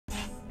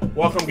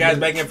Welcome guys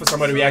back in for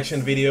some other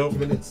reaction video. Give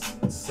me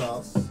that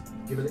sauce.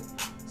 Give me that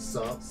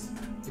sauce.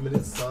 Give me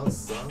that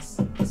sauce.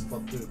 It's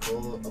fucking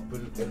cold up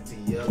in empty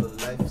yellow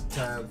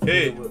lifetime.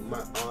 Hey. With my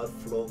odd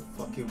flow.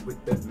 Fucking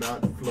with the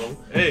not flow.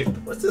 Hey.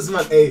 What's this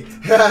man? Hey.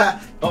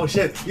 Oh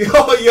shit.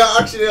 Yo, you're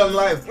actually on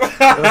live.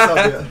 What's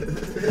up, yo?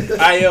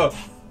 Alright, yo.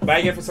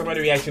 Back in for some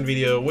other reaction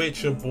video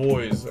with your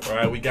boys.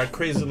 Alright, we got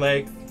Crazy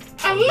Leg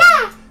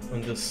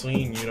on the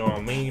scene, you know what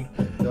I mean?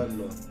 Don't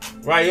know.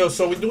 Right, yo,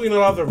 so we're doing a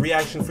lot of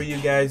reaction for you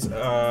guys.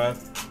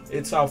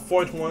 It's our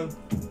fourth one.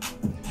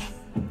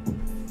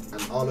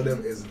 And all of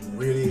them is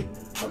really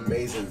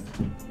amazing.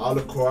 All the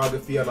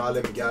choreography and all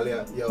them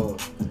galia, yo.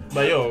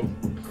 But yo,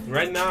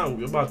 right now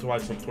we're about to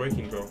watch some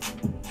twerking, bro.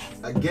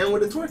 Again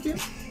with the twerking?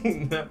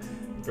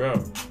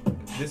 Bro,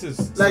 this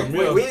is like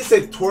real... when you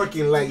say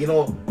twerking, like, you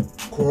know,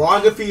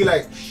 choreography,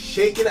 like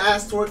shaking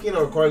ass twerking,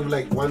 or choreography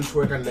like one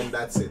twerk and then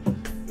that's it.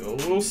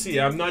 We'll see.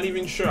 I'm not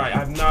even sure. I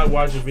have not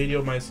watched the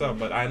video myself,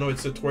 but I know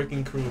it's a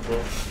twerking crew, bro.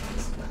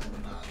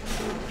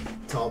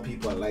 Tall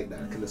people are like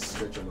that. I couldn't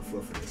stretch on the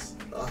floor for this.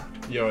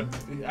 Yo,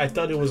 I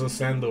thought it was a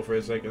sandal for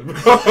a second, bro.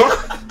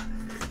 I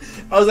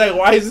was like,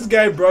 why is this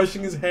guy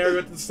brushing his hair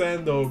with the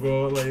sandal,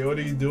 bro? Like, what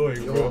are you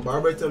doing, bro? Yo,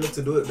 barber told me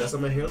to do it. That's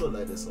why my hair look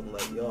like this. I'm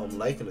like, yo, I'm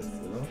liking it,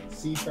 you know?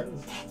 See,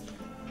 friends.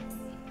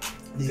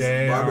 These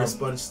barber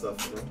sponge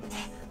stuff, you know?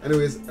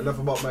 Anyways, enough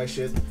about my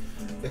shit.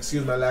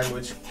 Excuse my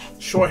language.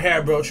 Short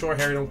hair, bro. Short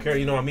hair, don't care.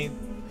 You know what I mean?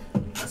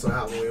 That's what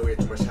happens when you wear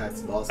too much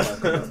hats. Balls start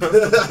coming up.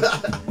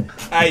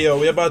 Hey, yo,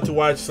 we're about to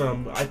watch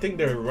some. I think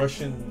they're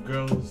Russian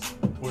girls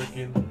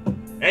twerking.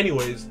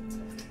 Anyways,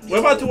 we're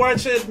about to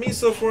watch it. Me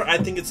so far, I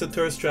think it's a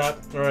thirst trap.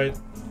 All right,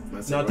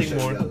 nothing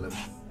more.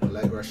 I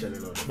like Russian,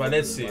 you know. But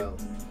let's see.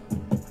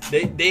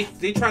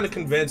 They trying to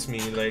convince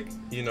me, like,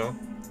 you know.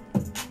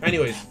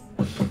 Anyways,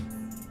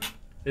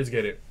 let's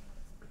get it.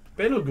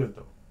 They look good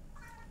though.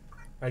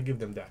 I give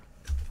them that.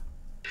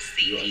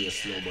 You on your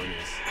slow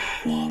bunnies.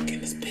 I walk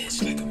in this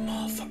bitch like a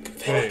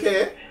motherfucking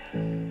okay.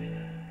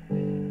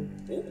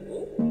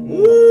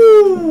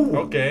 Ooh.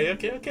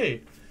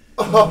 Okay.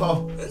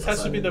 Oh, this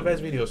has to be the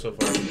best video so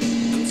far.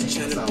 I'm just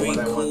trying to bring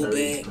cool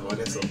back.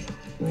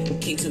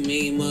 King to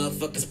me,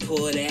 motherfuckers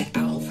pull that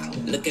out.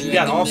 Looking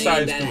like all a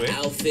sides to $1 it.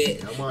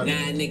 outfit. Nah,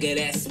 nigga,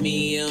 that's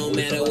me. It don't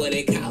matter what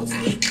it costs.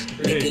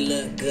 Make it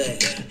look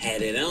good.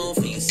 Had it on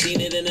for you,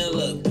 seen it in a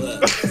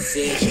lookbook.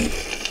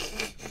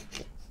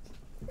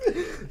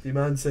 The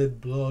man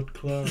said blood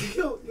clot.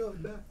 Yo,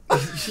 nah.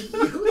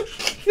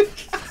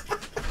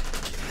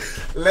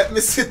 Let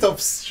me sit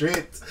up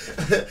straight.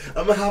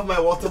 I'm gonna have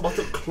my water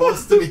bottle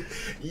close to me.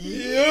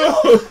 Yo!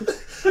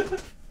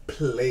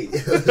 Play.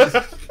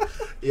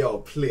 Yo,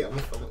 play.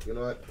 You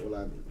know what? Hold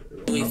on.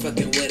 We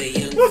fucking with a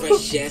young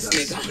fresh ass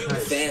nigga.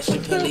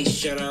 Fashion police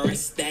should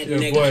arrest that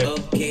nigga.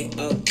 Okay.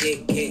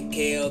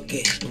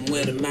 I'm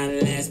with my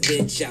last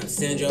bitch out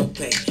Central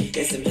Pay.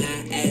 Get some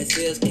high ass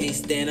heels, can't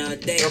stand all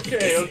day.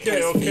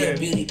 Okay.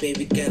 Beauty,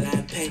 baby girl,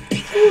 I pay.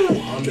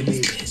 On the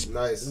beat,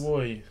 nice.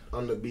 Boy.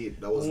 On the beat,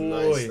 that was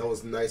nice. That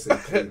was nice and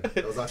clean.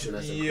 That was actually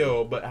nice.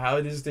 Yo, but how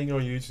is this thing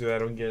on YouTube? I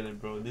don't get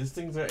it, bro. These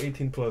things are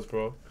 18 plus,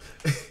 bro.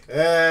 Just like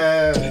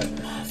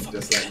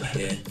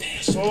that.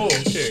 Oh,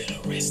 okay.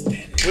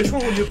 Which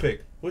one would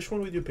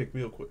you pick?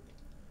 Real quick?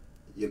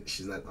 Yeah,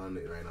 she's not on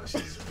it right now.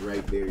 She's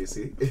right there. You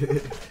see?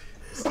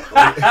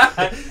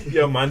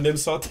 Yo, man, them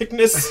saw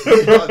thickness. Yo.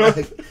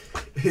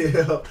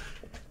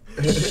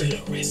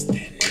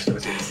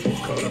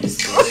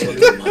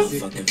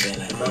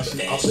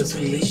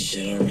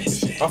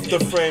 Off the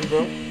frame,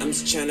 bro. I'm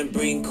just trying to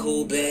bring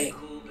cool back.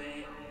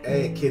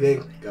 Hey,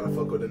 kidding. Gotta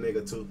fuck with a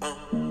nigga too.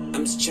 I'm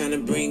just trying to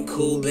bring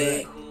cool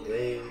back.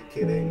 Hey,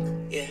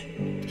 kidding. Yeah.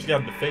 She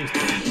got the face,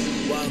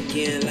 though. Walk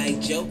in like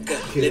Joker,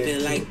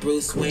 living like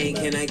Bruce Wayne.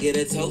 Can I get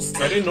a toast?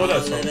 I didn't know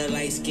that song. All of the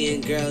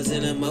light-skinned girls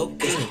in a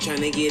mocha,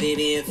 trying to get it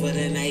in for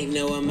the night,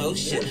 no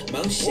emotion.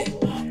 Motion.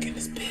 Walk in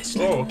this bitch.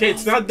 Oh, okay,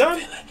 it's not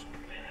done.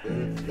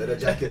 Leather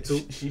jacket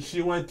too.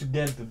 She went to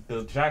get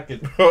the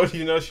jacket, bro.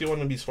 You know she want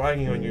to be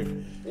swagging on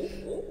you.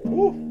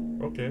 Ooh,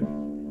 okay.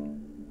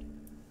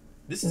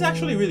 This is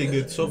actually really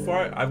good so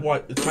far. I've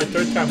watched. It's my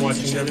third time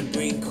watching them.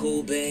 Bring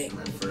cool back.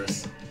 My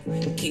first.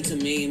 King to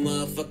me,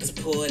 motherfuckers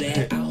pull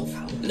that out.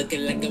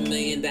 Looking like $1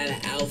 million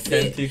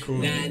outfit.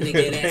 Nah,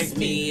 nigga, that's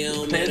me. It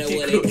don't matter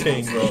what it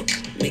costs.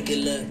 Make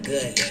it look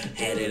good.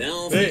 Had it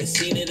on, you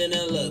seen it in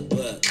a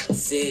lookbook.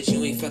 Said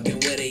you ain't fucking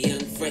with a young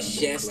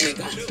fresh ass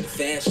nigga.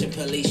 Fashion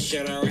police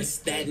should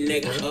arrest that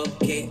nigga.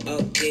 Okay.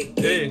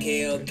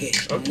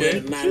 I'm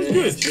with my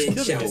last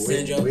bitch out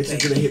Central Pay.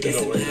 Get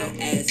some high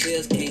ass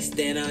heels, can't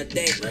stand all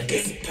day.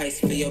 It's a price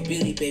for your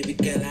beauty, baby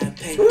girl, I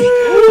pay.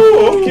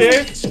 Ooh,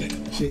 okay.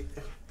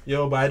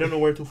 Yo, but I don't know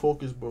where to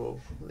focus, bro.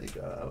 Like,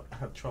 I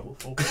have trouble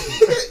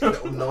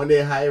focusing. No,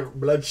 they high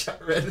bloodshot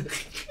red.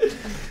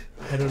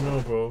 I don't know,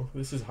 bro.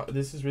 This is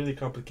really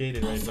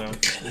complicated right now.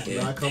 It's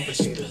not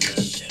complicated, man.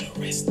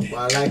 But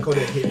I like how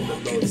they're hitting the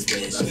notes, bro.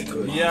 That's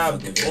good. Yeah.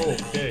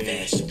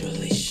 Okay.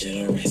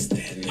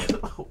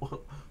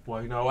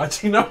 Why you not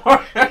watching no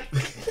more?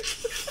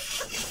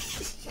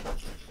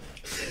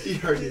 You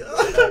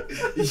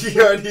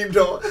already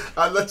know.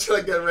 I'm not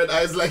trying to get red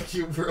eyes like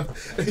you, bro.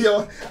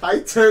 Yo, I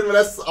turned when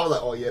I was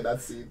like, oh yeah,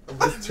 that's it. I'm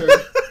just turned.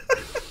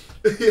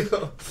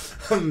 Yo,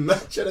 I'm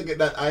not trying to get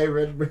that eye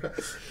red, bro.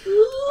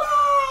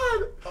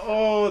 Lord.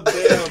 Oh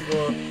damn,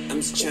 bro.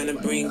 I'm just trying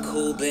to bring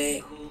cool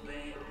back.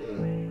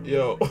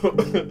 Yo.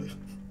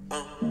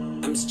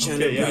 I'm just trying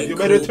to Okay, bring you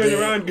better cool turn back.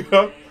 around,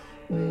 girl.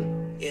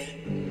 Yeah.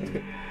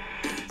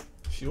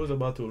 She was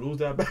about to lose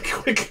that back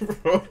quick,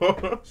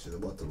 bro. She's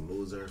about to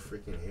lose her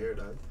freaking hair,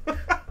 dog.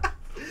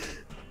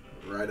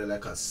 Riding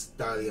like a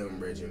stallion,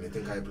 Bridget. You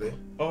think I play?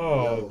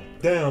 Oh, Yo.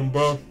 damn,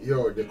 bro.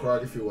 Yo, the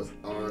choreography was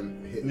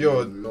on hitting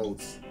Yo, the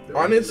notes.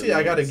 Honestly,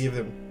 I gotta give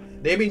them.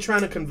 They've been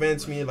trying to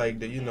convince me like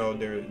that. You know,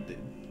 they're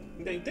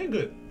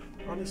good.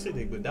 Honestly,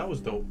 they're good. That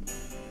was dope.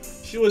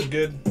 She was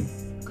good.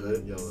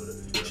 Good, yo.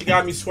 She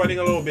got me sweating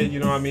a little bit. You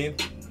know what I mean?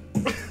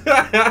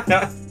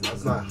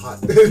 That's not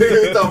hot.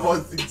 Talk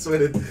about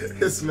sweating.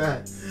 It's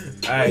mad.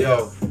 Alright,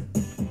 yo.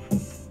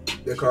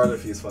 The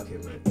choreography is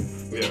fucking lit.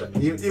 Yeah.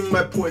 Even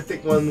my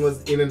poetic one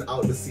was in and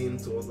out the scene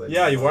too. I was like,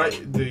 Yeah, you right.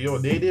 Yo,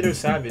 they did her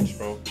savage,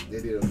 bro.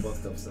 They did a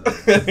fucked up sound.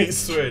 I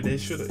swear they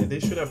should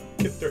have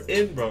kept her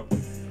in, bro.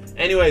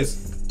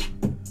 Anyways,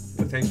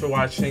 thanks for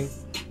watching.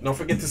 Don't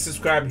forget to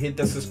subscribe. Hit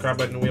that subscribe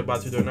button. We're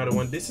about to do another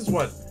one. This is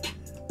what.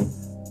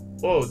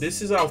 Oh,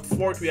 this is our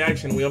 4th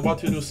reaction. We're about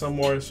to do some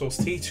more, so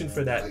stay tuned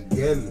for that.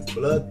 Again,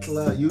 blood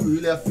clot. You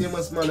really a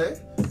famous man, eh?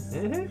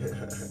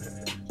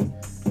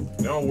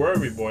 Don't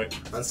worry, boy.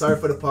 I'm sorry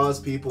for the pause,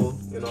 people.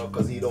 You know,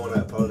 cause you don't want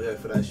to apologize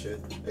for that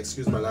shit.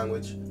 Excuse my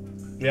language.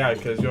 Yeah,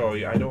 cause yo,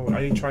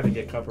 I ain't trying to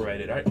get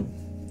copyrighted, right?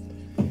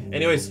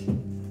 Anyways,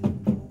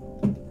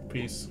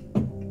 peace.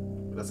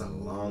 That's a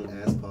long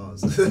ass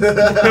pause.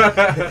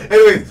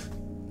 Anyways,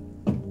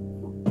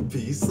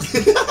 peace.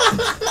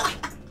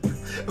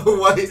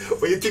 Why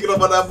were you thinking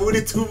about that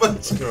booty too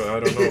much? Yo, I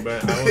don't know,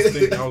 man.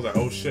 I was like,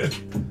 oh shit.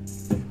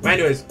 But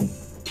anyways,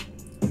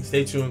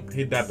 stay tuned.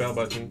 Hit that bell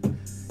button.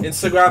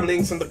 Instagram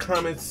links in the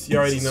comments. You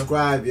already know.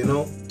 Subscribe, you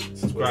know.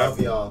 Subscribe. We love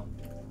y'all.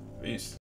 Peace.